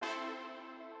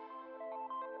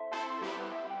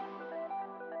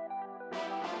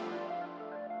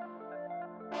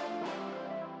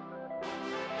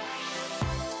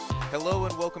Hello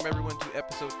and welcome everyone to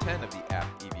episode 10 of the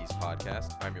App EVs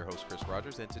podcast. I'm your host Chris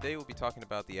Rogers, and today we'll be talking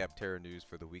about the Aptera news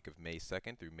for the week of May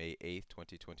 2nd through May 8th,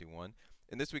 2021.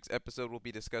 In this week's episode, we'll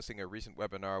be discussing a recent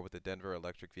webinar with the Denver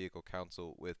Electric Vehicle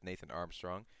Council with Nathan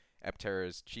Armstrong,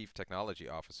 Aptera's Chief Technology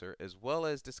Officer, as well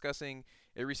as discussing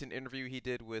a recent interview he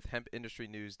did with Hemp Industry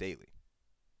News Daily.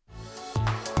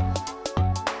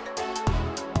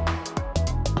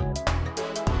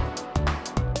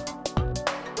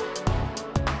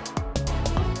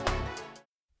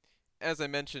 As I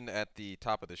mentioned at the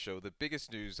top of the show, the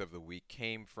biggest news of the week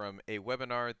came from a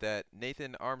webinar that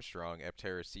Nathan Armstrong,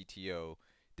 Aptera's CTO,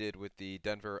 did with the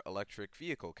Denver Electric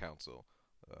Vehicle Council.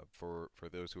 For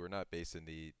those who are not based in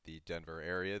the Denver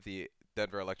area, the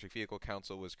Denver Electric Vehicle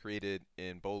Council was created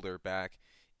in Boulder back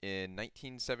in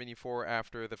 1974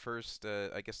 after the first,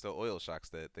 the oil shocks,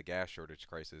 the gas shortage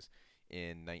crisis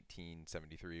in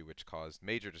 1973, which caused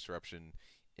major disruption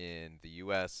in the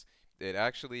U.S. It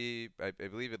actually, I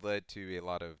believe it led to a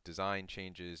lot of design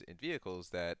changes in vehicles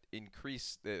that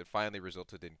finally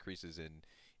resulted in increases in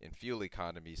fuel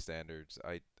economy standards.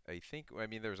 I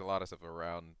mean, there's a lot of stuff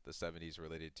around the 70s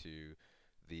related to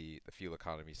the fuel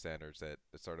economy standards that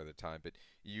started at the time, but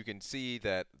you can see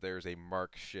that there's a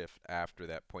marked shift after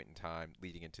that point in time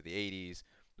leading into the 80s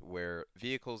where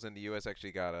vehicles in the US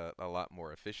actually got a lot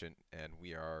more efficient, and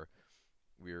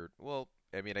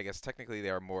I guess technically they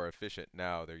are more efficient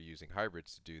now. They're using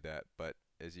hybrids to do that, but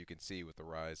as you can see with the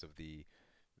rise of the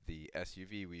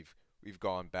SUV, we've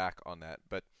gone back on that.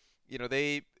 But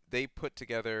they put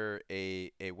together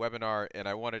a webinar, and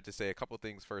I wanted to say a couple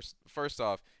things first. First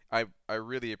off, I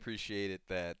really appreciate it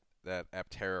that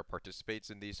Aptera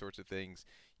participates in these sorts of things.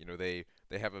 They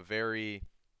have a very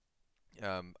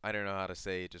I don't know how to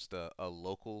say, just a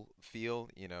local feel.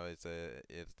 It's a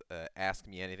Ask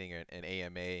Me Anything, an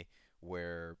AMA,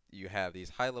 where you have these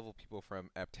high-level people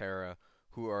from Aptera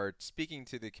who are speaking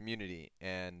to the community,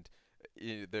 and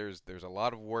there's a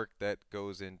lot of work that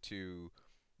goes into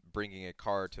bringing a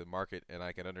car to the market, and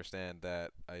I can understand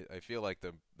that. I feel like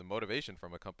the motivation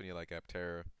from a company like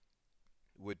Aptera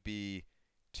would be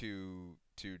to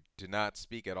not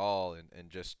speak at all and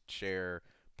just share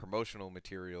promotional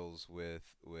materials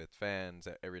with fans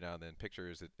every now and then,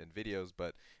 pictures and videos.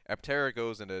 But Aptera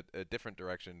goes in a different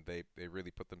direction. They really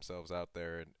put themselves out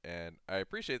there, and I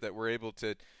appreciate that we're able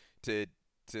to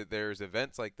there's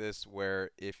events like this where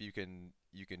if you can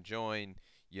join,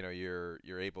 you're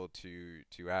able to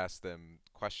ask them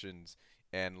questions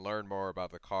and learn more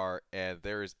about the car. And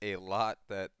there's a lot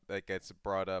that gets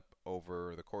brought up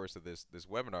over the course of this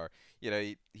webinar.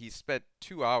 He spent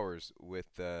 2 hours with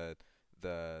the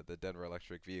Denver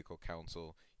Electric Vehicle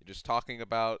Council, just talking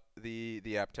about the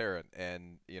Aptera,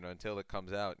 and until it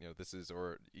comes out,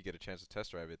 or you get a chance to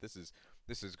test drive it. This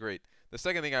is great. The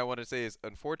second thing I want to say is,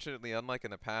 unfortunately, unlike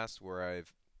in the past where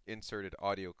I've inserted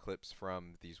audio clips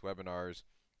from these webinars,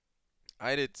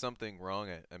 I did something wrong.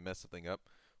 I messed something up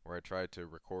where I tried to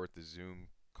record the Zoom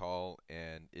call,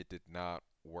 and it did not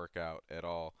work out at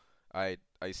all. I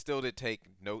still did take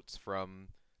notes from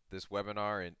this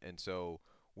webinar, and so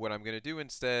what I'm going to do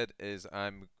instead is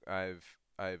I've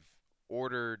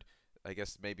ordered, I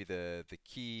guess, maybe the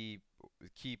key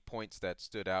points that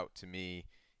stood out to me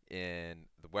in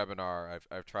the webinar.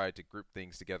 I've tried to group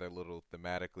things together a little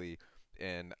thematically,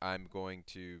 and I'm going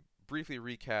to briefly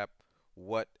recap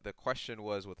what the question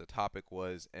was, what the topic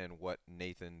was, and what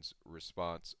Nathan's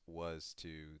response was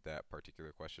to that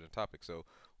particular question and topic. So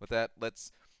with that,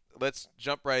 let's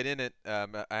jump right in it.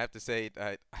 I have to say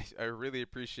I really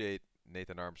appreciate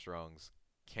Nathan Armstrong's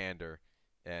candor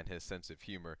and his sense of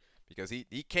humor, because he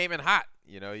came in hot.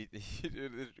 He's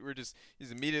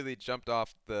immediately jumped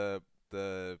off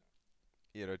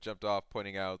jumped off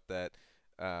pointing out that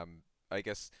I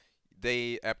guess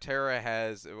Aptera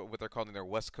has what they're calling their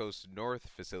West Coast North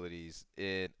facilities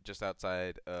in just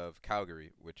outside of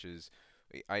Calgary, which is,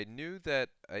 I knew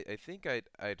that I think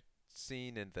I'd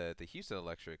seen in the Houston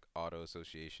Electric Auto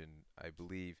Association, I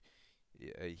believe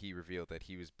he revealed that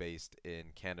he was based in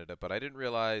Canada, but I didn't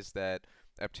realize that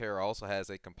Aptera also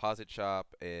has a composite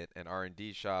shop, an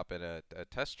R&D shop, and a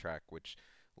test track, which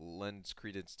lends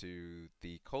credence to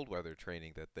the cold weather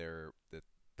training that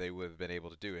they would have been able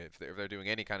to do. If they're doing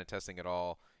any kind of testing at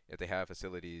all, if they have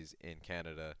facilities in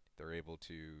Canada, they're able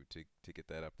to get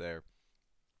that up there.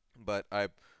 But I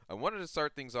wanted to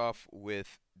start things off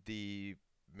with maybe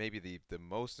the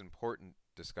most important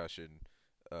discussion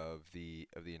of the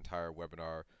entire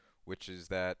webinar, which is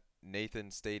that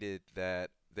Nathan stated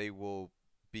that they will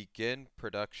begin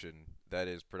production, that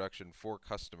is production for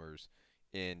customers,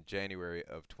 in January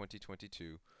of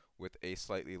 2022, with a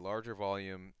slightly larger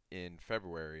volume in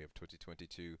February of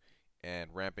 2022,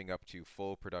 and ramping up to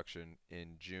full production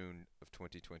in June of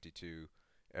 2022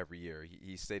 every year.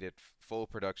 He stated full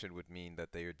production would mean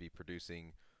that they would be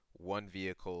producing one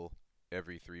vehicle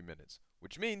every 3 minutes,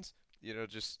 which means,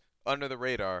 just under the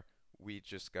radar, we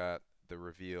just got the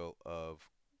reveal of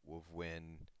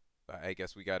when, I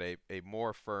guess we got a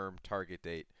more firm target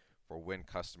date for when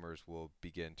customers will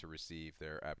begin to receive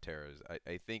their Apteras.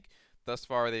 I think thus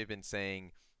far they've been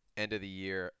saying end of the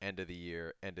year, end of the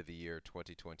year, end of the year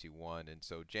 2021, and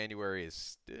so January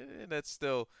is that's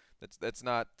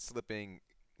not slipping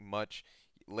much.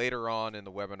 Later on in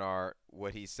the webinar,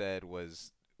 what he said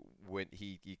was when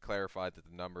he clarified that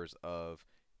the numbers of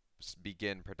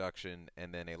begin production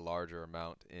and then a larger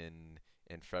amount in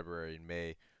February and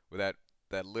May. With that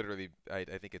literally, I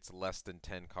think it's less than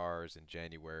 10 cars in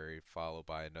January, followed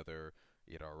by another,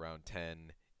 around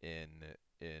 10 in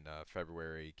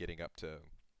February, getting up to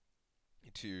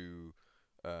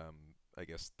I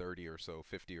guess 30 or so,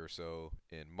 50 or so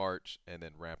in March, and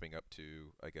then ramping up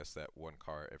to, I guess, that one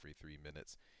car every 3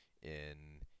 minutes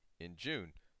in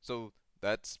June. So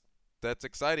that's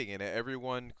exciting, and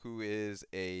everyone who is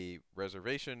a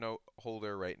reservation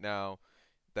holder right now,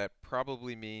 that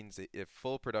probably means if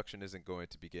full production isn't going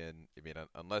to begin, I mean,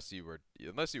 unless you were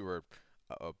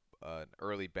an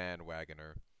early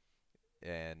bandwagoner,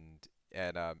 and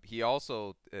he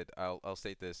also, I'll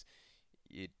state this,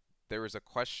 it, there was a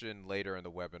question later in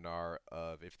the webinar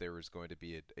of if there was going to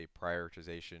be a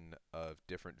prioritization of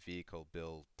different vehicle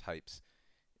build types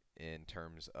in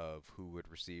terms of who would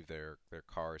receive their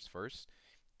cars first.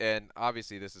 And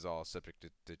obviously this is all subject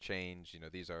to change.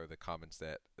 These are the comments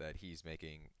that he's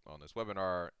making on this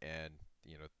webinar, and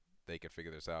they can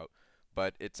figure this out.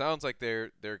 But it sounds like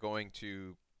they're going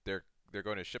to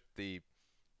ship the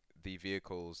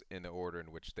vehicles in the order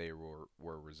in which they were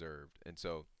reserved. And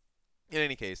so in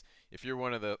any case, if you're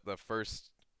one of the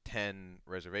first 10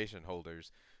 reservation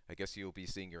holders, I guess you'll be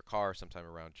seeing your car sometime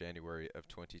around January of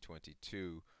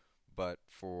 2022. But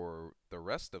for the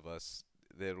rest of us,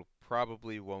 it'll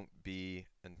probably won't be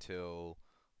until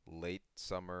late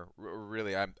summer.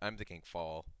 Really, I'm thinking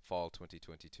fall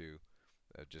 2022,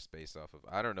 just based off of,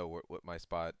 I don't know what my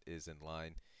spot is in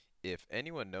line. If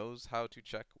anyone knows how to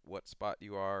check what spot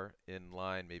you are in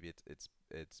line, maybe it's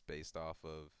based off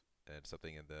of and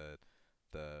something in the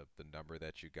number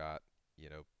that you got,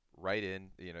 write in,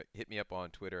 hit me up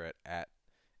on Twitter at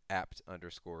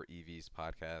apt_evs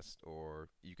podcast, or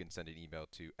you can send an email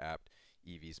to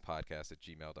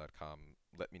aptevspodcast@gmail.com.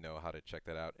 Let me know how to check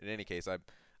that out. In any case,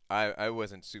 I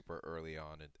wasn't super early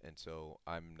on, and so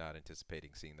I'm not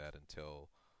anticipating seeing that until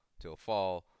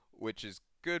fall, which is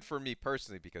good for me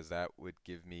personally because that would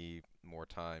give me more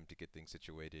time to get things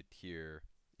situated here,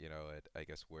 at, I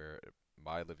guess, where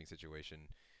my living situation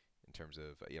in terms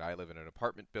of, I live in an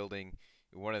apartment building.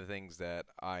 One of the things that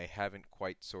I haven't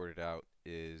quite sorted out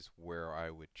is where I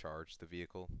would charge the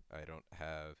vehicle. I don't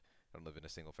live in a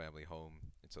single family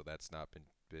home, and so that's not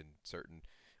been certain.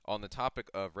 On the topic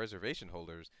of reservation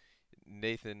holders,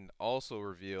 Nathan also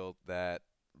revealed that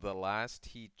the last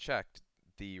he checked,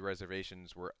 the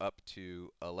reservations were up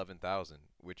to 11,000,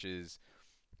 which is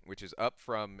up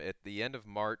from at the end of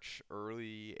March,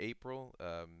 early April.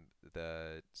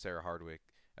 The Sarah Hardwick,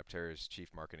 Aptera's chief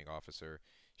marketing officer,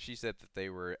 she said that they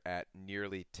were at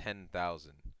nearly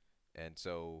 10,000, and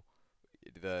so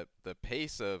the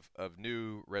pace of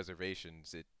new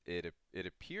reservations, it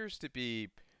appears to be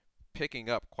picking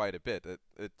up quite a bit.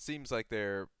 It seems like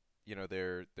they're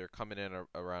coming in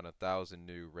around 1,000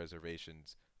 new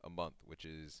reservations a month, which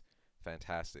is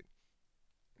fantastic.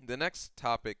 The next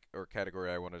topic or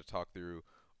category I wanted to talk through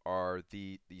are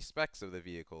the specs of the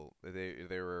vehicle.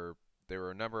 There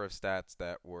were a number of stats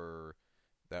that were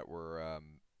that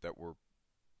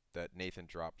Nathan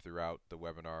dropped throughout the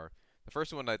webinar. The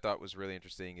first one I thought was really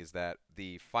interesting is that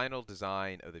the final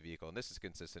design of the vehicle, and this is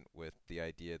consistent with the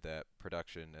idea that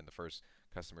production and the first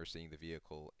customer seeing the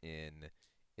vehicle in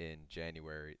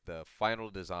January, the final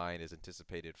design is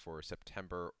anticipated for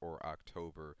September or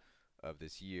October of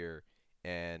this year.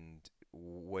 And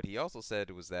what he also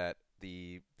said was that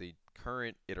the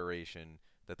current iteration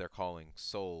that they're calling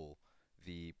Soul,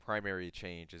 the primary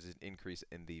change is an increase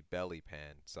in the belly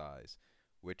pan size,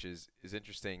 which is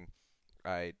interesting.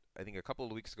 I think a couple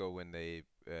of weeks ago when they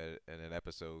in an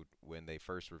episode when they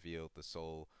first revealed the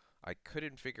Soul, I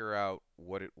couldn't figure out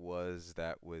what it was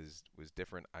that was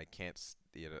different. I can't,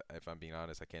 if I'm being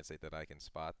honest, I can't say that I can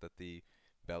spot that the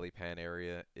belly pan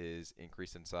area is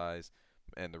increased in size,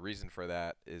 and the reason for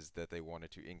that is that they wanted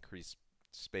to increase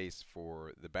space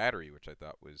for the battery, which I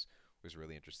thought was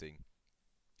really interesting.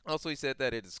 Also, he said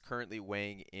that it is currently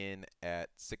weighing in at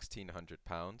 1,600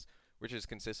 pounds, which is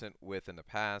consistent with in the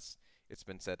past. It's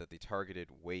been said that the targeted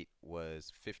weight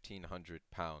was 1,500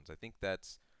 pounds. I think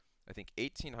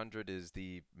 1,800 is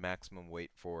the maximum weight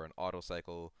for an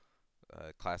autocycle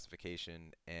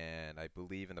classification, and I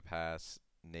believe in the past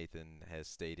Nathan has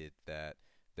stated that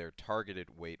their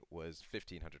targeted weight was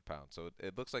 1,500 pounds. So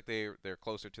it looks like they're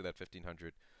closer to that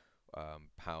 1,500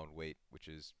 pound weight, which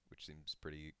seems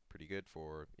pretty good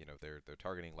for they're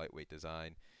targeting lightweight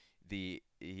design.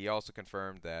 He also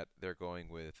confirmed that they're going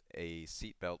with a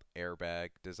seatbelt airbag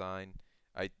design.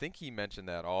 I think he mentioned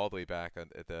that all the way back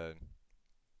at the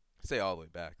say all the way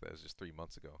back. That was just 3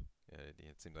 months ago.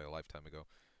 It seems like a lifetime ago.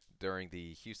 During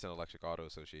the Houston Electric Auto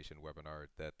Association webinar,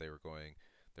 that they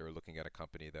were looking at a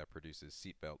company that produces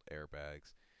seatbelt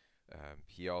airbags.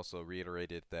 He also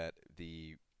reiterated that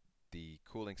the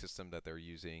cooling system that they're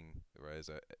using as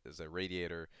a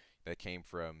radiator that came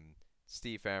from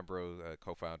Steve Fambro,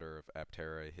 co-founder of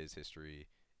Aptera, his history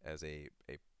as a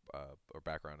or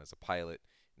background as a pilot.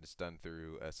 And it's done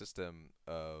through a system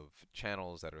of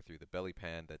channels that are through the belly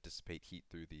pan that dissipate heat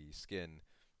through the skin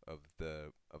of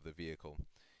the vehicle.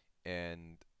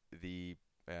 And the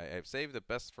I've saved the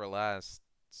best for last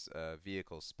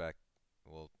vehicle spec.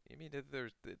 Well, I mean,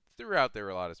 throughout there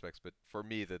were a lot of specs, but for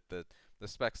me, the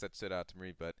specs that stood out to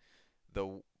me, but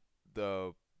the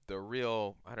the the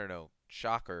real, I don't know,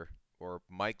 shocker or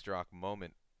mic drop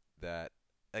moment that,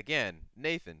 again,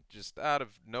 Nathan just out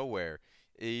of nowhere,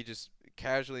 he just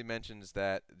casually mentions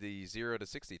that the 0 to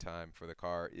 60 time for the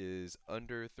car is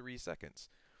under 3 seconds,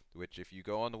 which if you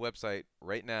go on the website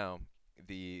right now,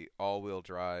 the all-wheel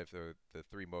drive or the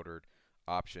three-motored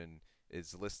option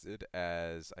is listed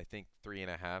as, I think,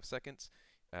 3.5 seconds.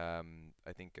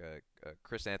 I think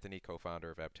Chris Anthony, co-founder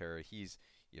of Aptera,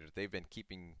 they've been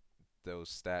keeping those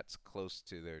stats close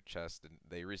to their chest, and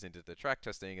they recently did the track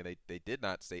testing, and they did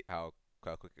not state how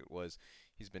quick it was.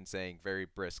 He's been saying very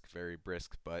brisk,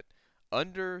 but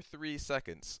under 3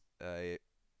 seconds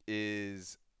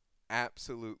is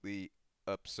absolutely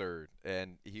absurd.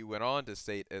 And he went on to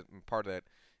state, as part of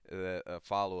that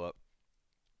follow up,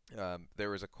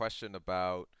 there was a question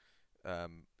about,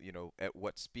 at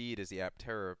what speed is the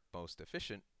Aptera most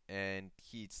efficient? And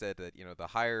he said that, the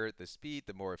higher the speed,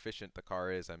 the more efficient the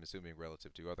car is. I'm assuming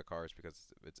relative to other cars because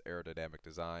of its aerodynamic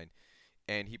design.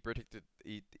 And he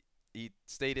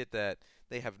stated that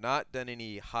they have not done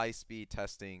any high-speed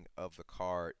testing of the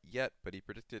car yet, but he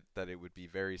predicted that it would be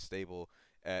very stable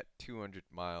at 200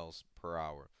 miles per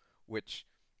hour, which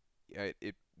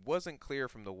it wasn't clear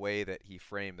from the way that he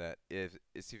framed that if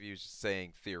he was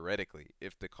saying theoretically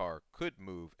if the car could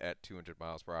move at 200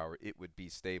 miles per hour, it would be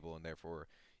stable, and therefore,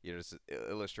 just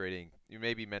illustrating, you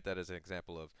maybe meant that as an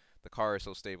example of the car is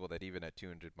so stable that even at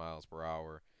 200 miles per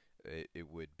hour, it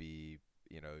would be,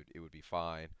 it would be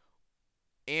fine.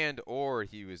 And or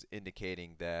he was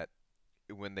indicating that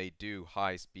when they do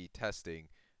high speed testing,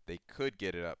 they could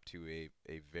get it up to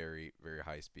a very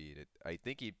high speed. I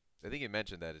think he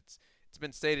mentioned that it's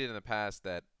been stated in the past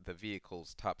that the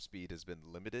vehicle's top speed has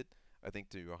been limited, I think,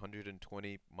 to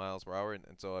 120 miles per hour, and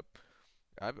so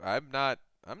I'm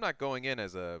not going in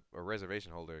as a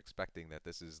reservation holder expecting that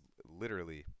this is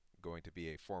literally going to be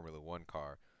a Formula One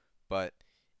car, but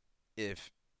if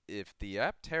the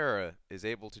Aptera is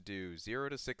able to do 0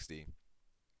 to 60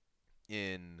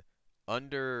 in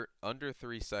under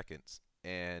 3 seconds,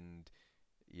 and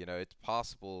it's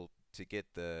possible to get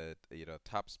the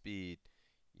top speed,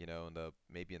 in the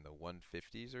maybe in the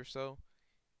 150s or so.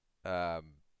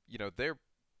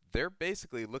 They're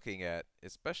basically looking at,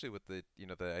 especially with the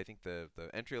I think the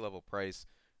entry level price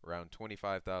around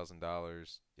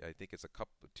 $25,000. I think it's a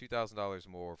couple $2,000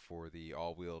 more for the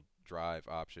all wheel drive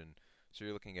option. So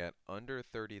you're looking at under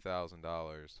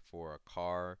 $30,000 for a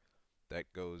car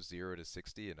that goes 0 to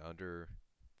 60 in under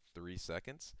 3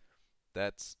 seconds.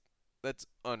 That's that's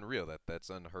unreal. That's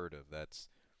unheard of.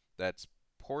 That's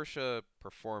Porsche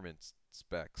performance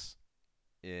specs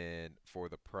in for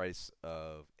the price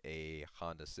of a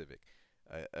Honda Civic.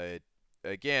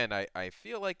 Again, I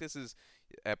feel like this is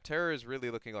Aptera is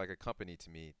really looking like a company to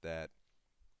me that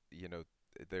you know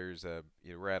there's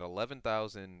we're at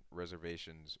 11,000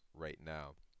 reservations right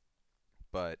now,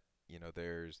 but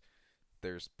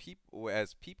there's people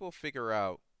as people figure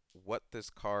out what this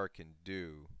car can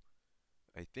do.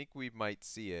 I think we might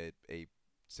see a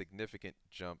significant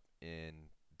jump in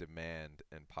demand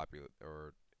and popular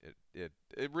or it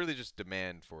really just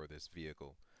demand for this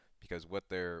vehicle because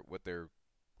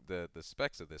the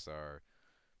specs of this are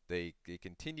they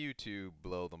continue to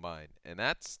blow the mind, and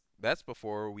that's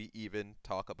before we even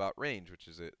talk about range, which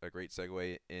is a great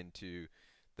segue into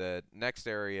the next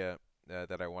area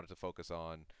that I wanted to focus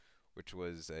on which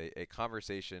was a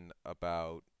conversation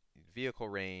about vehicle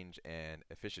range and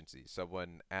efficiency.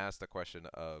 Someone asked the question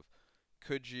of,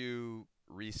 could you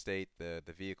restate the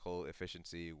vehicle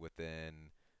efficiency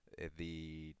within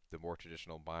the more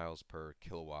traditional miles per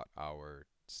kilowatt hour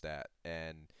stat?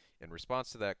 And in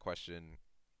response to that question,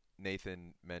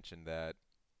 Nathan mentioned that,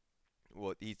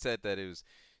 well, he said that it's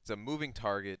a moving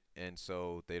target, and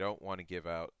so they don't want to give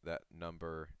out that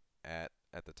number at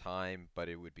the time, but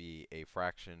it would be a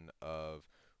fraction of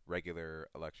regular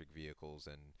electric vehicles,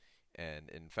 and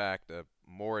in fact,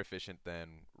 more efficient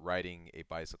than riding a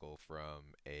bicycle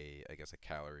from a, I guess, a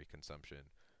calorie consumption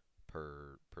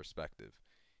per perspective.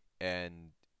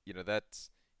 And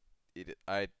that's it.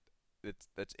 It's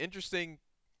that's interesting.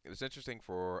 It's interesting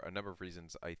for a number of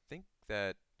reasons. I think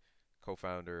that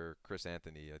co-founder Chris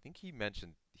Anthony, I think he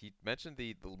mentioned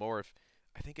the more.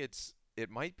 I think it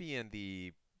might be in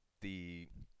the the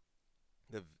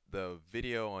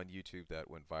video on YouTube that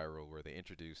went viral where they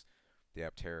introduced the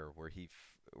Aptera,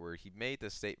 where he made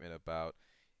this statement about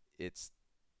it's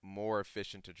more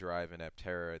efficient to drive an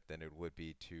Aptera than it would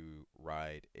be to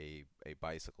ride a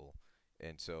bicycle.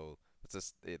 And so it's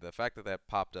just the fact that that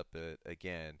popped up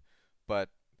again. But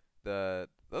the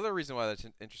other reason why that's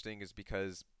interesting is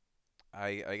because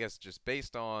I guess just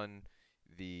based on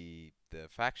the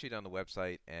fact sheet on the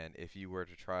website, and if you were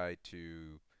to try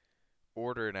to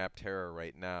order an Aptera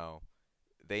right now,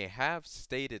 they have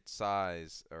stated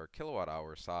size or kilowatt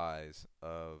hour size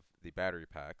of the battery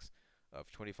packs of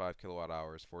 25 kilowatt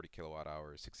hours, 40 kilowatt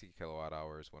hours, 60 kilowatt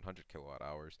hours, 100 kilowatt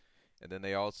hours. And then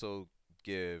they also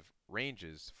give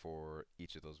ranges for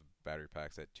each of those battery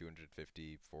packs at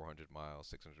 250, 400 miles,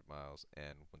 600 miles,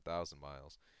 and 1,000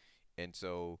 miles. And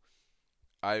so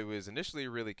I was initially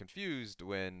really confused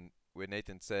when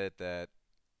Nathan said that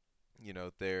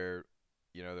they're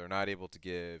they're not able to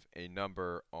give a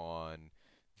number on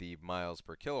the miles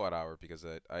per kilowatt hour, because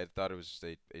I thought it was just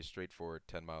a straightforward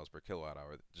 10 miles per kilowatt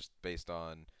hour, just based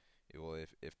on, well,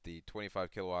 if the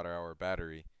 25 kilowatt hour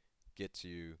battery gets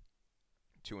you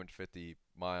 250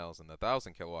 miles and the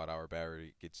 1,000 kilowatt hour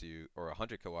battery gets you, or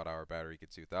 100 kilowatt hour battery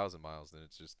gets you 1,000 miles, then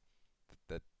it's just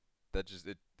that that just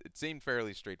it seemed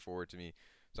fairly straightforward to me.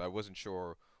 So I wasn't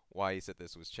sure why he said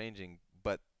this was changing.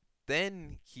 But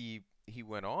then he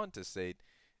went on to say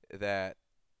that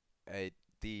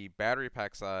the battery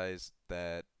pack size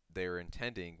that they're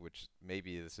intending, which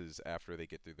maybe this is after they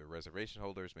get through the reservation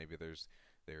holders, maybe there's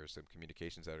some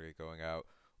communications that are going out,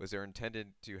 was they're intended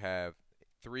to have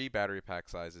three battery pack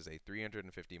sizes: a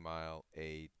 350 mile,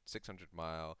 a 600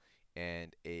 mile,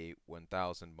 and a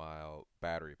 1,000 mile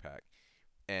battery pack.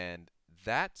 And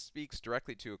that speaks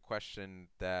directly to a question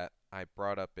that I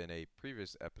brought up in a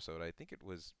previous episode. I think it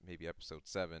was maybe episode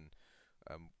 7,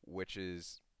 which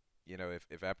is,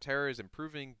 if Aptera is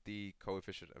improving the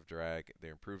coefficient of drag,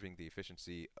 they're improving the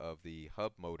efficiency of the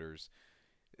hub motors,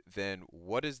 then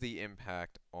what is the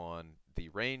impact on the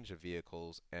range of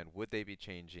vehicles, and would they be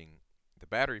changing the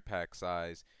battery pack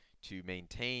size to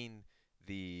maintain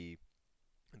the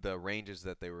the ranges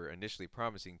that they were initially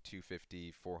promising: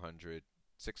 250, 400,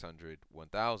 600,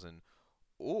 1000,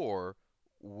 or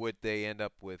would they end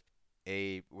up with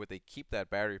would they keep that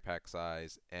battery pack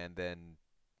size and then,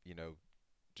 you know,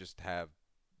 just have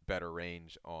better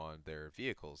range on their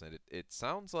vehicles? And it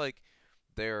sounds like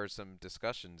there are some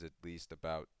discussions at least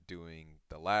about doing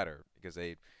the latter, because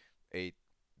a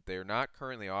they're not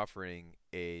currently offering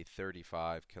a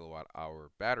 35 kilowatt hour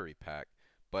battery pack,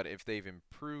 but if they've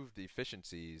improved the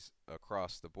efficiencies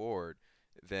across the board,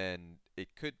 then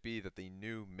it could be that the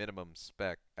new minimum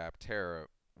spec Aptera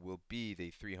will be the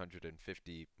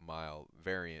 350 mile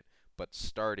variant, but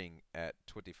starting at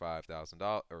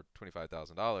 $25,000 or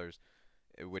 $25,000,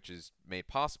 which is made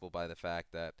possible by the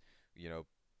fact that, you know,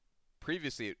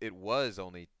 previously it was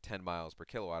only 10 miles per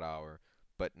kilowatt hour,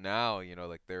 but now,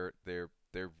 like they're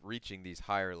reaching these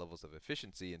higher levels of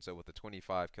efficiency, and so with the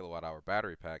 25 kilowatt hour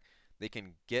battery pack, they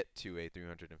can get to a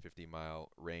 350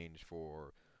 mile range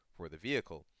for the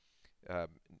vehicle. Um,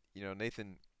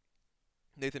 Nathan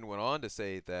went on to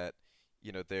say that,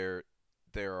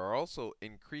 there are also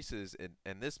increases in,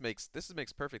 and this makes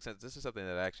perfect sense. This is something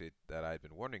that I've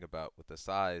been wondering about with the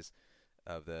size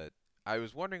of the. I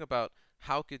was wondering about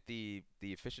how could the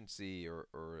efficiency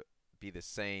or be the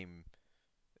same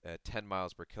 10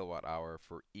 miles per kilowatt hour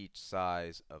for each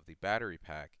size of the battery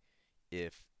pack,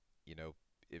 if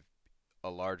if a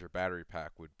larger battery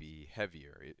pack would be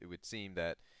heavier. It would seem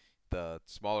that the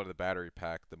smaller the battery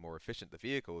pack, the more efficient the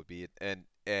vehicle would be. And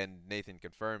Nathan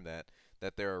confirmed that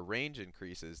there are range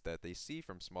increases that they see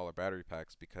from smaller battery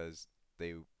packs because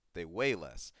they weigh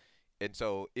less. And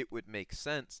so it would make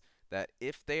sense that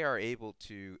if they are able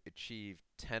to achieve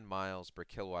 10 miles per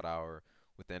kilowatt hour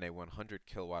within a 100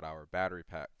 kilowatt hour battery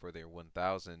pack for their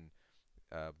 1,000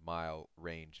 mile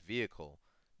range vehicle,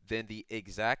 then the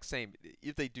exact same,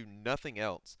 if they do nothing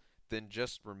else than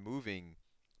just removing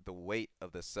the weight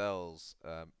of the cells,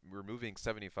 removing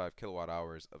 75 kilowatt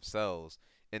hours of cells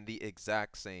in the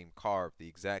exact same car, the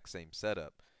exact same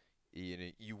setup,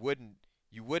 you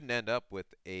wouldn't end up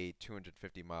with a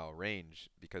 250-mile range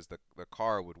because the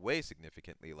car would weigh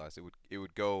significantly less. It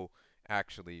would go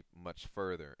actually much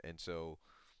further. And so,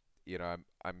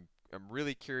 I'm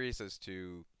really curious as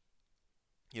to,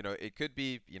 it could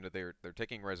be, they're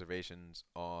taking reservations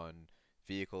on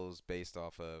vehicles based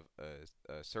off of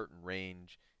a certain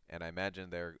range, and I imagine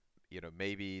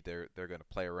maybe they're going to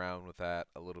play around with that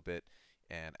a little bit,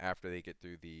 and after they get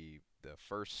through the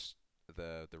first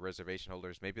the reservation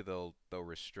holders, maybe they'll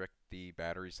restrict the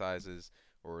battery sizes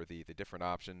or the different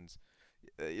options.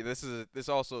 This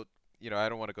also, I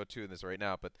don't want to go too in this right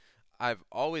now, but I've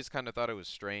always kind of thought it was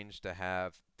strange to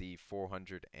have the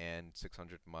 400 and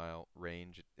 600 mile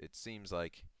range. It seems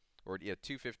like, or yeah,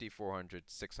 250, 400,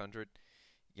 600.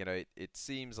 It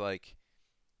seems like,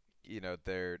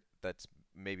 that's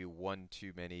maybe one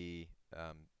too many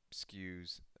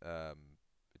SKUs,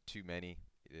 too many.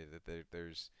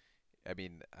 There's, I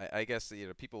mean, I guess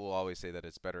people will always say that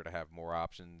it's better to have more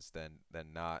options than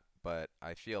not, but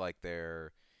I feel like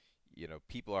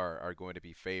people are going to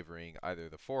be favoring either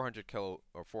the 400 kilo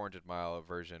or 400 mile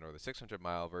version or the 600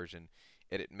 mile version.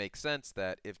 And it makes sense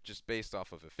that if just based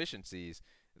off of efficiencies,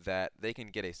 that they can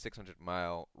get a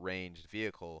 600-mile ranged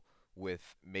vehicle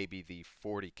with maybe the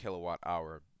 40 kilowatt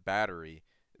hour battery,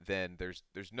 then there's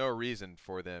no reason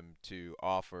for them to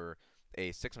offer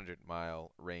a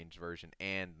 600-mile range version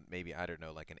and maybe, I don't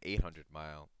know, like an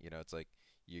 800-mile. It's like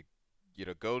you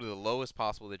go to the lowest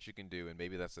possible that you can do, and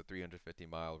maybe that's a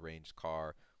 350-mile range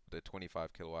car with a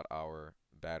 25 kilowatt hour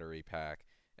battery pack,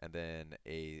 and then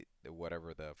a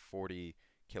whatever the 40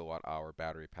 kilowatt hour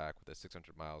battery pack with a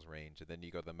 600 miles range, and then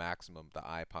you go to the maximum, the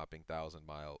eye-popping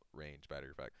 1,000-mile range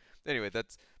battery pack. Anyway,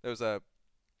 that was a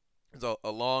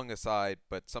long aside,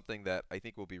 but something that I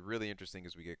think will be really interesting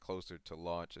as we get closer to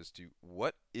launch as to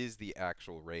what is the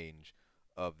actual range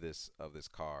of this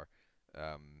car.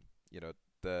 Um, you know,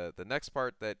 the next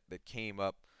part that came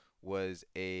up was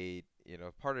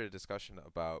part of the discussion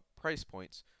about price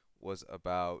points was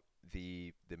about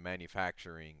the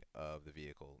manufacturing of the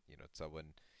vehicle. So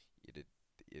when it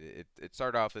it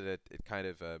started off that it kind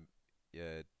of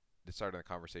it started a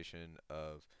conversation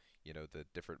of the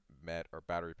different met or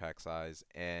battery pack size,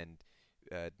 and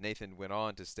Nathan went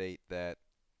on to state that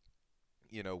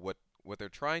what they're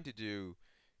trying to do,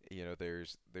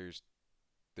 there's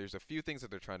a few things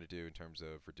that they're trying to do in terms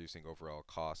of reducing overall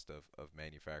cost of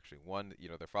manufacturing. One,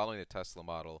 they're following the Tesla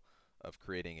model of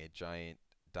creating a giant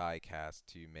die cast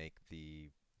to make the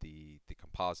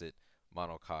composite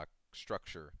monocoque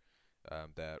structure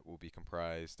that will be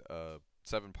comprised of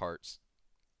 7 parts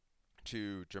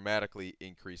to dramatically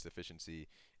increase efficiency,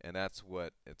 and it's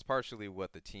partially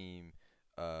what the team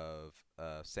of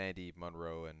Sandy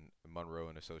Munro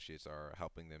and Associates are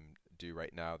helping them do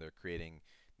right now. They're creating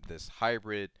this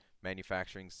hybrid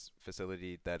manufacturing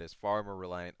facility that is far more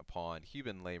reliant upon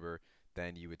human labor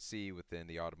than you would see within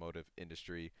the automotive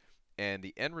industry. And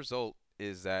the end result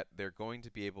is that they're going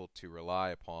to be able to rely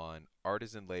upon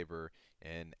artisan labor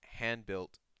and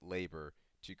hand-built labor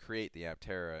to create the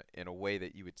Aptera in a way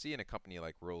that you would see in a company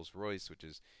like Rolls-Royce, which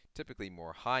is typically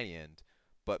more high-end.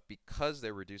 But because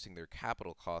they're reducing their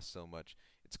capital costs so much,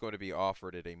 it's going to be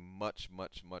offered at a much,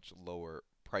 much, much lower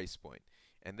price point.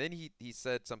 And then he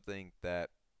said something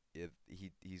that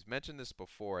he's mentioned this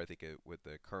before, I think with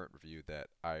the current review, that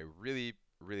I really,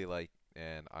 really like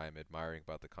and I'm admiring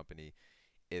about the company,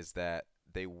 is that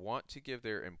they want to give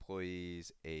their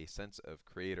employees a sense of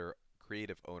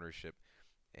creative ownership,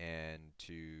 and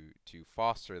to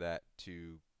foster that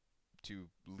to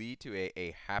lead to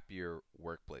a happier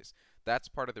workplace. That's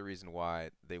part of the reason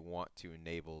why they want to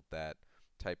enable that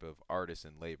type of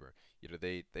artisan labor.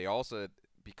 They also,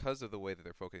 because of the way that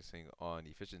they're focusing on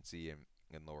efficiency and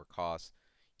lower costs,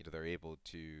 they're able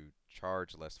to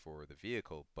charge less for the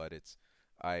vehicle. But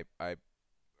I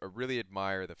really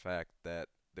admire the fact that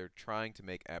they're trying to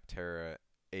make Aptera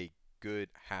a good,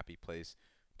 happy place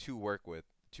to work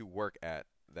at,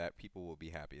 that people will be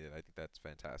happy. And I think that's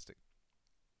fantastic.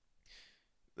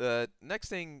 The next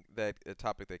thing, that a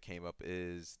topic that came up,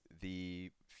 is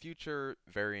the future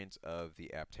variants of the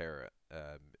Aptera.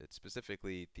 It's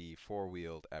specifically the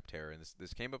four-wheeled Aptera, and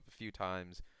this came up a few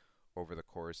times over the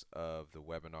course of the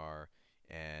webinar,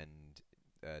 and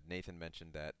Nathan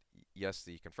mentioned that yes,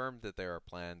 he confirmed that there are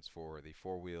plans for the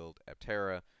four-wheeled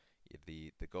Aptera.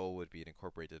 The goal would be to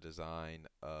incorporate the design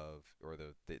of, or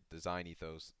the design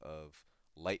ethos of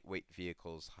lightweight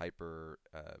vehicles, hyper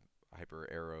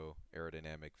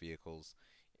aerodynamic vehicles,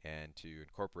 and to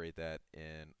incorporate that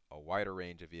in a wider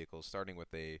range of vehicles, starting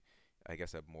with I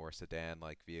guess a more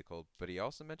sedan-like vehicle. But he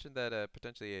also mentioned that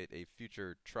potentially a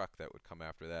future truck that would come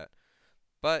after that.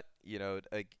 But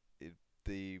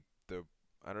the the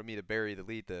I don't mean to bury the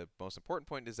lead. The most important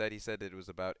point is that he said it was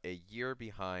about a year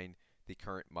behind the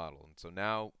current model, and so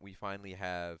now we finally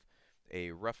have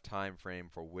a rough time frame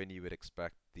for when you would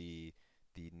expect the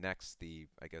next the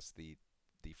I guess the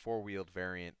four-wheeled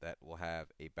variant that will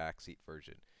have a backseat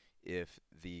version. If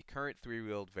the current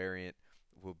three-wheeled variant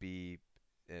will be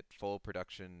at full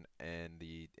production in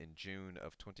June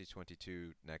of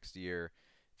 2022 next year,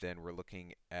 then we're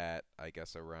looking at, I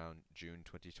guess, around June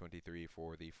 2023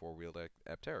 for the four-wheeled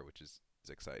Aptera, which is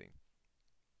exciting.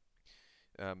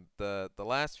 The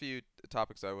last few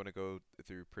topics I want to go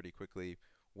through pretty quickly.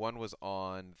 One was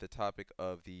on the topic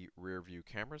of the rear view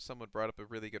camera. Someone brought up a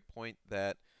really good point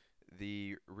that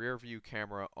the rear view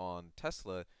camera on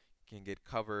Tesla can get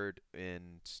covered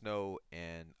in snow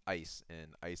and ice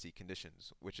in icy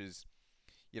conditions, which is,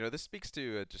 this speaks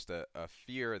to just a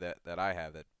fear that I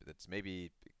have that's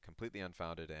maybe completely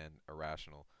unfounded and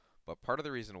irrational. But part of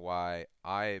the reason why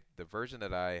the version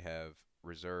that I have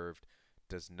reserved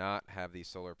does not have these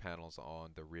solar panels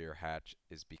on the rear hatch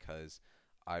is because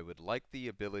I would like the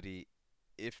ability,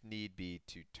 if need be,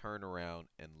 to turn around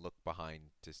and look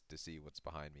behind to see what's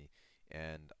behind me.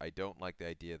 And I don't like the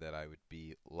idea that I would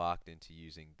be locked into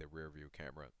using the rear view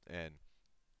camera. And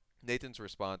Nathan's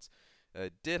response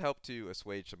did help to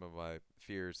assuage some of my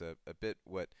fears a bit.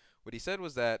 What he said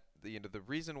was that the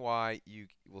reason why you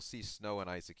will see snow and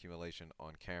ice accumulation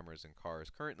on cameras in cars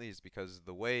currently is because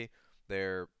the way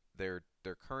their their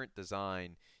current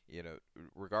design,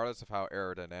 regardless of how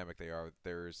aerodynamic they are,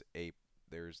 there's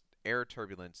air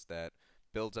turbulence that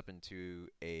builds up into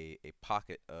a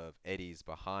pocket of eddies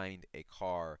behind a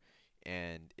car,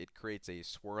 and it creates a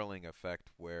swirling effect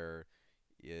where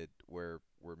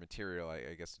material,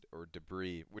 I guess, or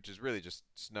debris, which is really just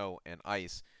snow and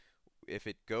ice, if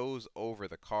it goes over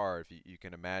the car, if you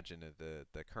can imagine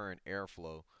the current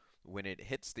airflow, when it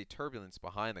hits the turbulence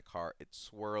behind the car, it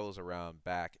swirls around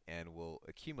back and will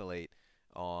accumulate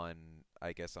on,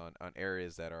 I guess, on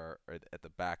areas that are at the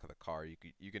back of the car.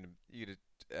 You could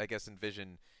I guess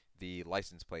envision the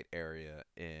license plate area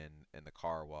in the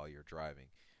car while you're driving.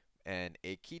 And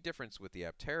a key difference with the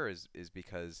Aptera is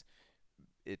because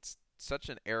it's such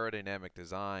an aerodynamic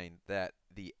design that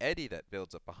the eddy that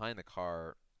builds up behind the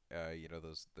car,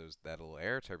 those that little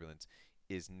air turbulence,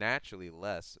 is naturally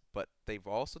less. But they've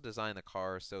also designed the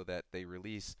car so that they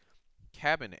release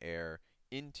cabin air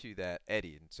into that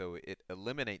eddy, and so it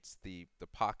eliminates the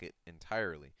pocket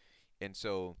entirely. And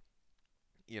so,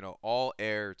 all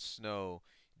air, snow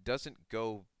doesn't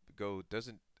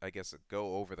doesn't, I guess,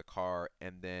 go over the car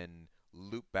and then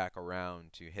loop back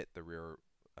around to hit the rear,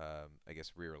 I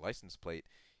guess, rear license plate.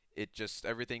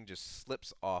 Everything just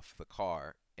slips off the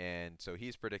car, and so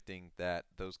he's predicting that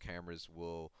those cameras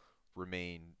will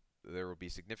remain. There will be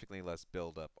significantly less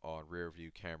buildup on rear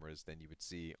view cameras than you would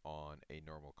see on a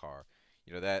normal car.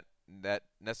 That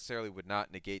necessarily would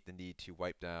not negate the need to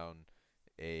wipe down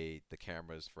the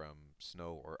cameras from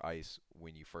snow or ice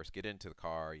when you first get into the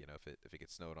car, if it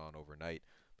gets snowed on overnight.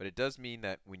 But it does mean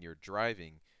that when you're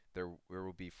driving, there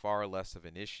will be far less of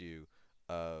an issue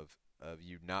of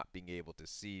you not being able to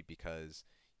see because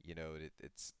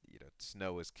it's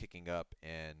snow is kicking up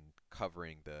and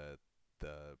covering the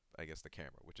I guess the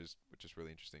camera, which is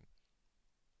really interesting.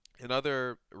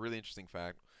 Another really interesting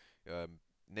fact,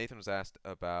 Nathan was asked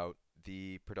about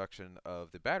the production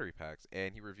of the battery packs,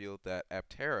 and he revealed that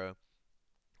Aptera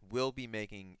will be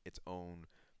making its own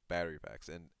battery packs,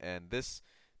 and this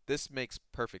makes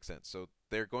perfect sense. So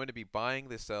they're going to be buying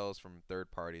the cells from third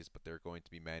parties, but they're going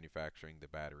to be manufacturing the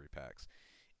battery packs.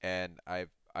 And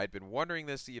I'd been wondering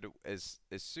this, as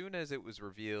soon as it was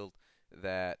revealed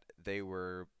that they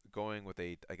were going with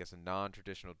I guess, a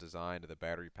non-traditional design of the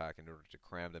battery pack in order to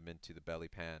cram them into the belly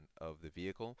pan of the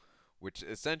vehicle, which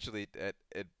essentially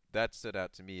that stood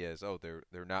out to me as, oh,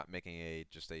 they're not making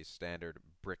just a standard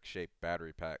brick-shaped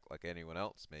battery pack like anyone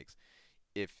else makes.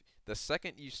 If the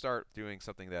second you start doing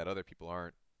something that other people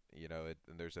aren't, and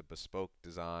there's a bespoke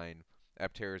design,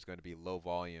 Aptera is going to be low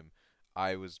volume.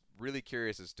 I was really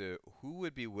curious as to who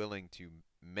would be willing to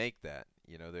make that.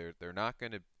 They're not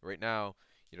going to right now.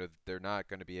 They're not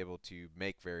going to be able to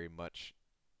make very much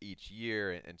each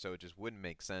year, and so it just wouldn't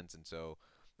make sense. And so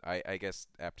I guess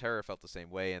Aptera felt the same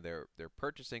way, and they're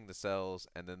purchasing the cells,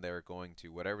 and then they're going to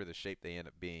whatever the shape they end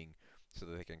up being, so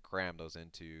that they can cram those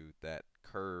into that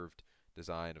curved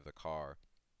design of the car.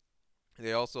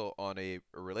 They also, on a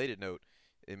related note,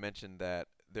 it mentioned that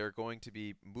they're going to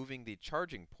be moving the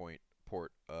charging point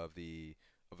port of the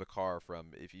car from.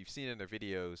 If you've seen in their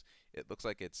videos, it looks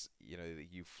like it's,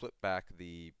 you flip back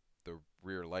the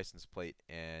rear license plate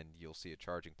and you'll see a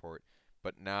charging port.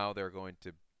 But now they're going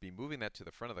to be moving that to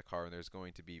the front of the car, and there's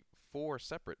going to be four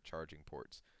separate charging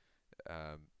ports.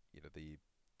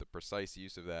 The precise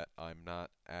use of that, I'm not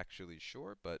actually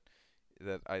sure, but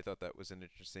that I thought that was an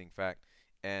interesting fact.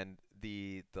 And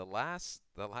the last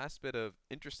bit of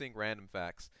interesting random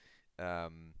facts,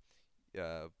 um,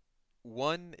 uh,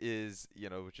 one is,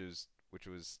 which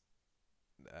was,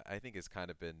 I think has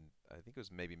kind of been, I think it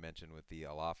was maybe mentioned with the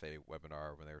Alafe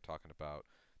webinar when they were talking about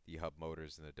the hub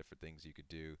motors and the different things you could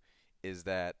do, is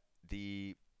that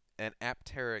the an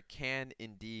Aptera can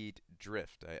indeed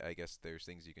drift. I guess there's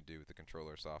things you can do with the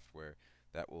controller software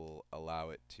that will allow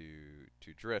it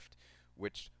to drift,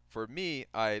 which for me,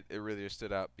 it really just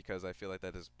stood out because I feel like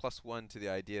that is plus one to the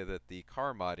idea that the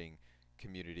car modding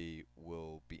community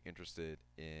will be interested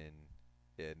in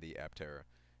the Aptera.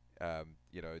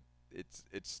 You know,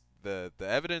 it's the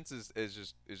evidence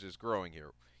is just growing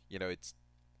here. It's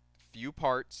few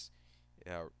parts.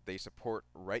 They support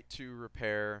right to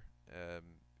repair.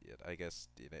 I guess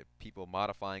people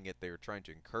modifying it. They're trying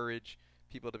to encourage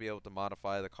people to be able to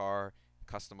modify the car,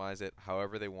 customize it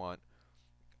however they want.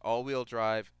 All-wheel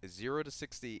drive, 0 to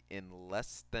 60 in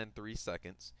less than 3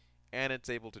 seconds, and it's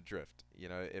able to drift.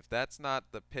 If that's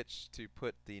not the pitch to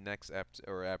put the next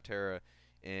Aptera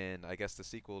in, I guess the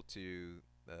sequel to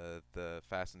the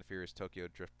Fast and the Furious Tokyo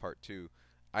Drift Part 2,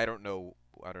 I don't know.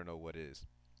 I don't know what is.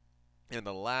 And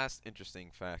the last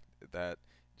interesting fact that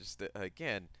just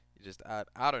again, just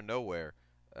out of nowhere,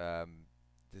 um,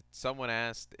 someone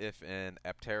asked if an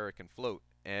Aptera can float,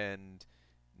 and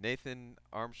Nathan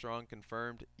Armstrong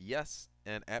confirmed yes,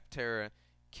 an Aptera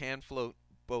can float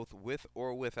both with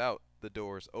or without the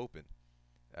doors open.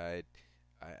 I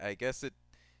I guess it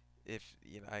if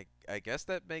I guess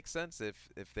that makes sense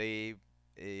if they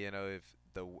if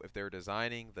they're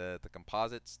designing the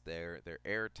composites, they're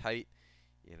airtight,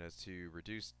 to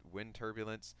reduce wind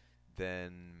turbulence,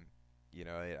 then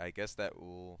I guess that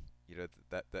will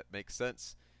that makes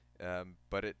sense.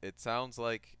 But it sounds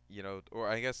like, or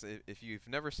I guess if you've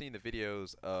never seen the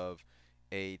videos of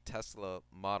a Tesla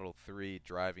Model 3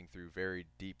 driving through very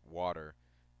deep water,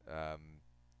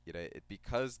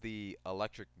 because uh, the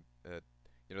electrical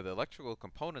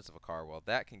components of a car, well,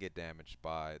 that can get damaged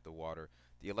by the water.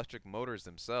 The electric motors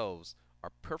themselves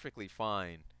are perfectly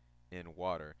fine in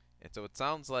water. And so it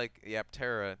sounds like the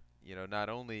Aptera, not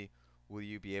only will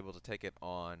you be able to take it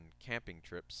on camping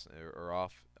trips or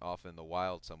off in the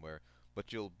wild somewhere,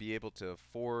 but you'll be able to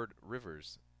ford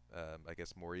rivers, I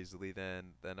guess more easily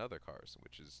than other cars,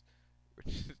 which is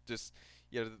just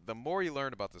the more you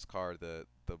learn about this car, the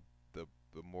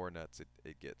more nuts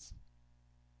it gets.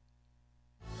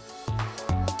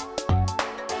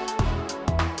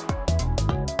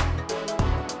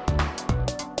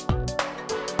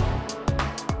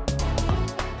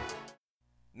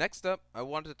 Next up, I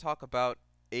wanted to talk about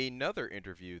another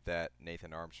interview that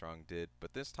Nathan Armstrong did,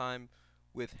 but this time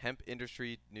with Hemp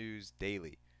Industry News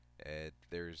Daily.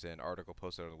 There's an article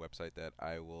posted on the website that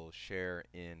I will share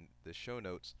in the show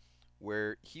notes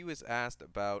where he was asked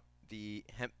about the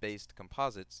hemp-based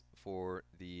composites for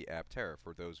the Aptera.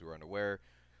 For those who are unaware,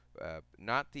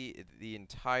 not the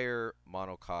entire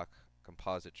monocoque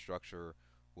composite structure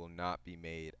will not be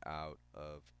made out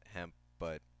of hemp,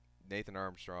 but Nathan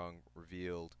Armstrong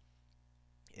revealed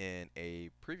in a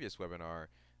previous webinar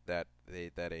that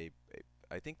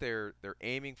I think they're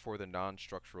aiming for the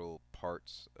non-structural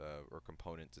parts or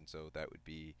components, and so that would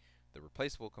be the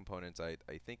replaceable components. I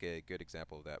think a good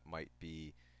example of that might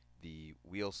be the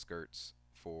wheel skirts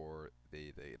for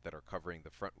the that are covering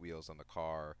the front wheels on the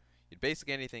car.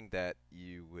 Basically anything that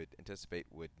you would anticipate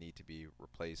would need to be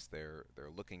replaced. They're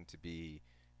looking to be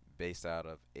based out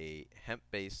of a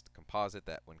hemp-based composite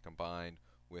that, when combined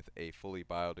with a fully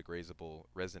biodegradable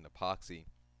resin epoxy,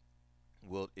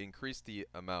 will increase the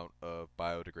amount of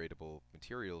biodegradable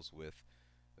materials with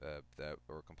that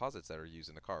or composites that are used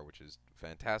in the car, which is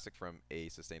fantastic from a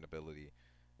sustainability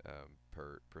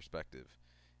perspective.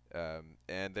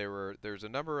 And there's a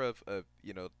number of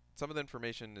some of the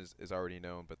information is already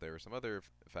known, but there were some other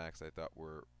facts I thought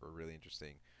were really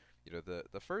interesting.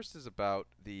 The first is about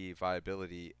the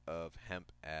viability of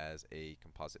hemp as a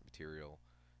composite material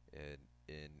in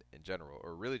in general,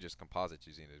 or really just composites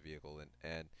using in a vehicle.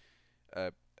 And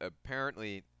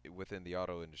apparently within the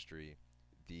auto industry,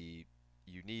 the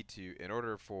you need to, in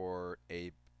order for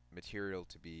a material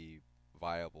to be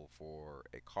viable for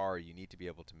a car, you need to be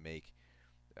able to make,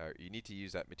 you need to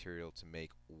use that material to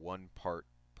make one part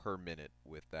per minute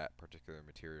with that particular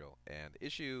material. And the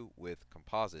issue with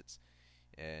composites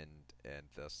and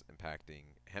thus impacting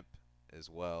hemp as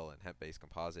well and hemp-based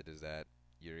composite is that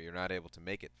you're not able to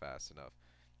make it fast enough.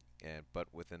 And but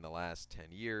within the last 10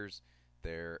 years,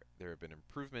 there have been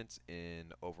improvements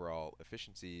in overall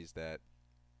efficiencies that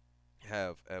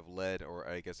have led, or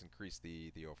I guess increased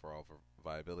the overall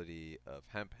viability of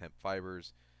hemp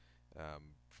fibers,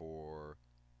 for,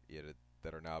 you know,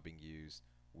 that are now being used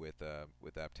with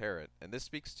Aptera. And this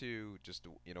speaks to just,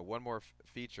 one more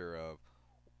feature of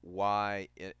why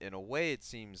in a way it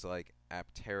seems like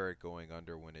Aptera going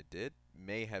under when it did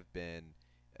may have been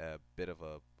a bit of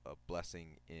a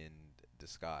blessing in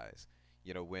disguise.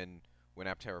 When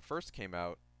Aptera first came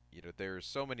out, there's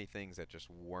so many things that just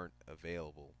weren't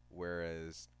available,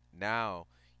 whereas now,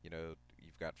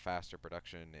 you've got faster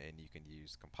production and you can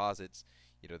use composites.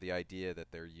 The idea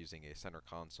that they're using a center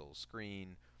console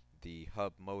screen, the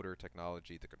hub motor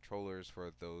technology, the controllers for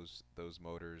those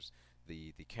motors,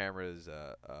 the cameras,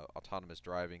 autonomous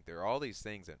driving. There are all these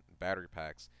things and battery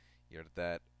packs,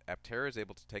 that Aptera is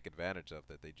able to take advantage of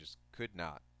that they just could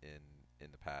not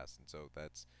in the past. And so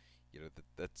that's,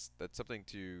 that's something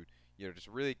to, just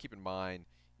really keep in mind.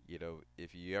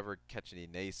 If you ever catch any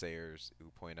naysayers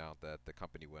who point out that the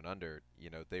company went under,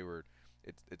 they were.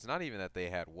 It's not even that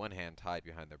they had one hand tied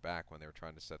behind their back when they were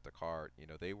trying to set the car.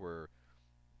 They were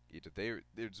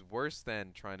it's worse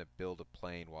than trying to build a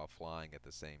plane while flying at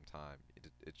the same time.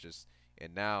 It's just,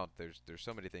 and now there's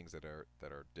so many things that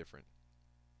are different.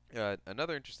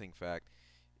 Another interesting fact,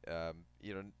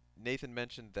 you know, Nathan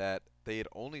mentioned that they had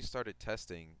only started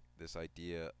testing this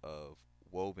idea of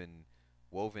woven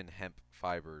hemp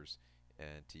fibers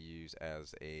and to use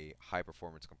as a high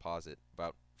performance composite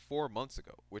about 4 months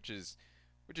ago, which is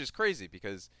crazy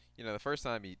because the first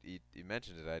time he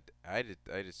mentioned it, I'd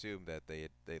assumed that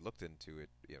they looked into it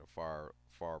far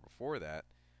before that,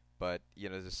 but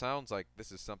it sounds like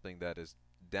this is something that is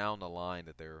down the line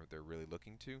that they're really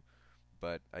looking to,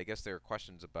 but I guess there are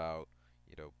questions about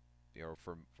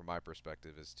from my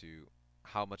perspective as to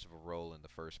how much of a role in the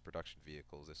first production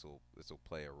vehicles this will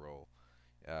play a role.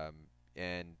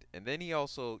 And then he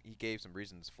gave some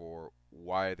reasons for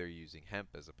why they're using hemp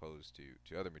as opposed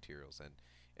to other materials,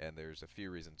 and there's a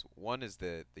few reasons. One is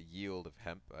the yield of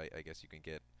hemp. I guess you can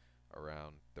get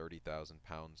around 30,000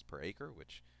 pounds per acre,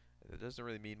 which it doesn't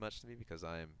really mean much to me because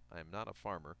I am not a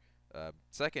farmer.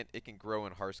 Second, it can grow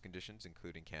in harsh conditions,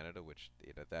 including Canada, which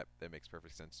that makes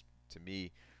perfect sense to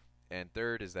me. And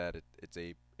third is that it's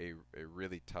a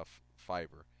really tough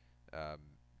fiber.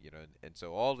 And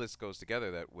so all this goes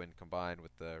together that when combined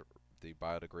with the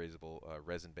biodegradable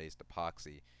resin-based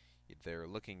epoxy, they're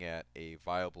looking at a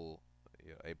viable,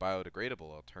 a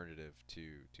biodegradable alternative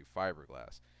to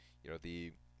fiberglass.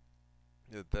 The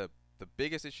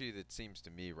biggest issue that seems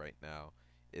to me right now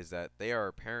is that they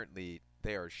are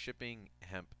shipping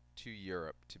hemp to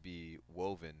Europe to be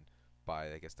woven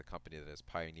by, I guess, the company that has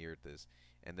pioneered this,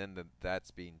 and then that's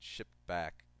being shipped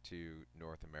back to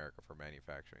North America for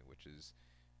manufacturing, which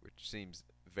seems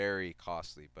very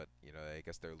costly. But I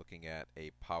guess they're looking at a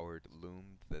powered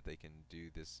loom that they can do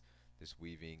this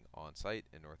weaving on site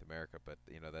in North America. But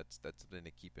that's something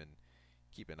to keep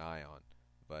an eye on.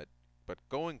 But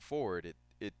going forward,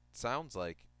 it sounds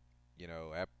like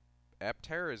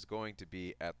Aptera is going to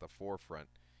be at the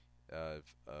forefront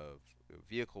of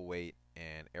vehicle weight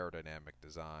and aerodynamic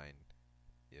design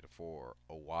for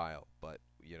a while. But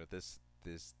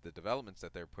the developments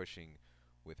that they're pushing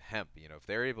with hemp, if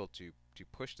they're able to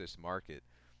push this market,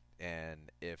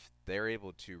 and if they're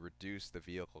able to reduce the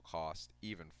vehicle cost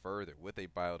even further with a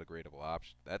biodegradable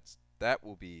option, that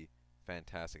will be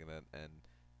fantastic. And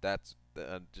that's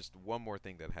just one more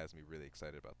thing that has me really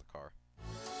excited about the car.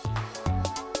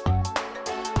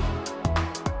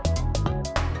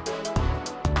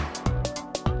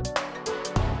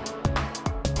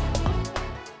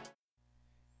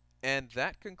 And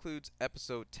that concludes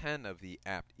episode 10 of the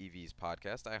Apt EVs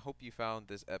podcast. I hope you found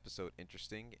this episode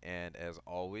interesting, and as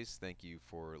always, thank you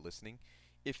for listening.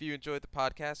 If you enjoyed the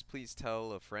podcast, please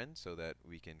tell a friend so that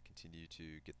we can continue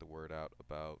to get the word out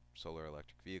about solar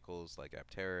electric vehicles like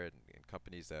Aptera and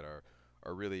companies that are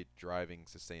really driving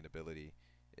sustainability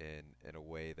in a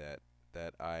way that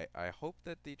I hope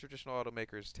that the traditional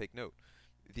automakers take note.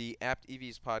 The Apt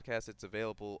EVs podcast, it's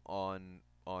available on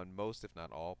most, if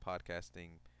not all,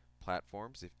 podcasting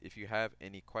platforms. If you have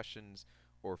any questions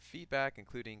or feedback,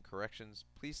 including corrections,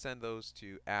 please send those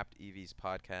to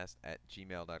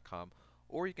aptevspodcast@gmail.com,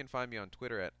 or you can find me on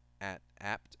Twitter at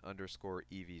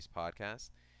apt_evspodcast.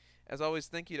 As always,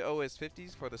 thank you to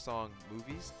OS50s for the song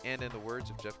Movies, and in the words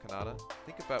of Jeff Kanata,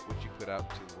 think about what you put out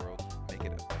into the world, make it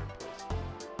a better place.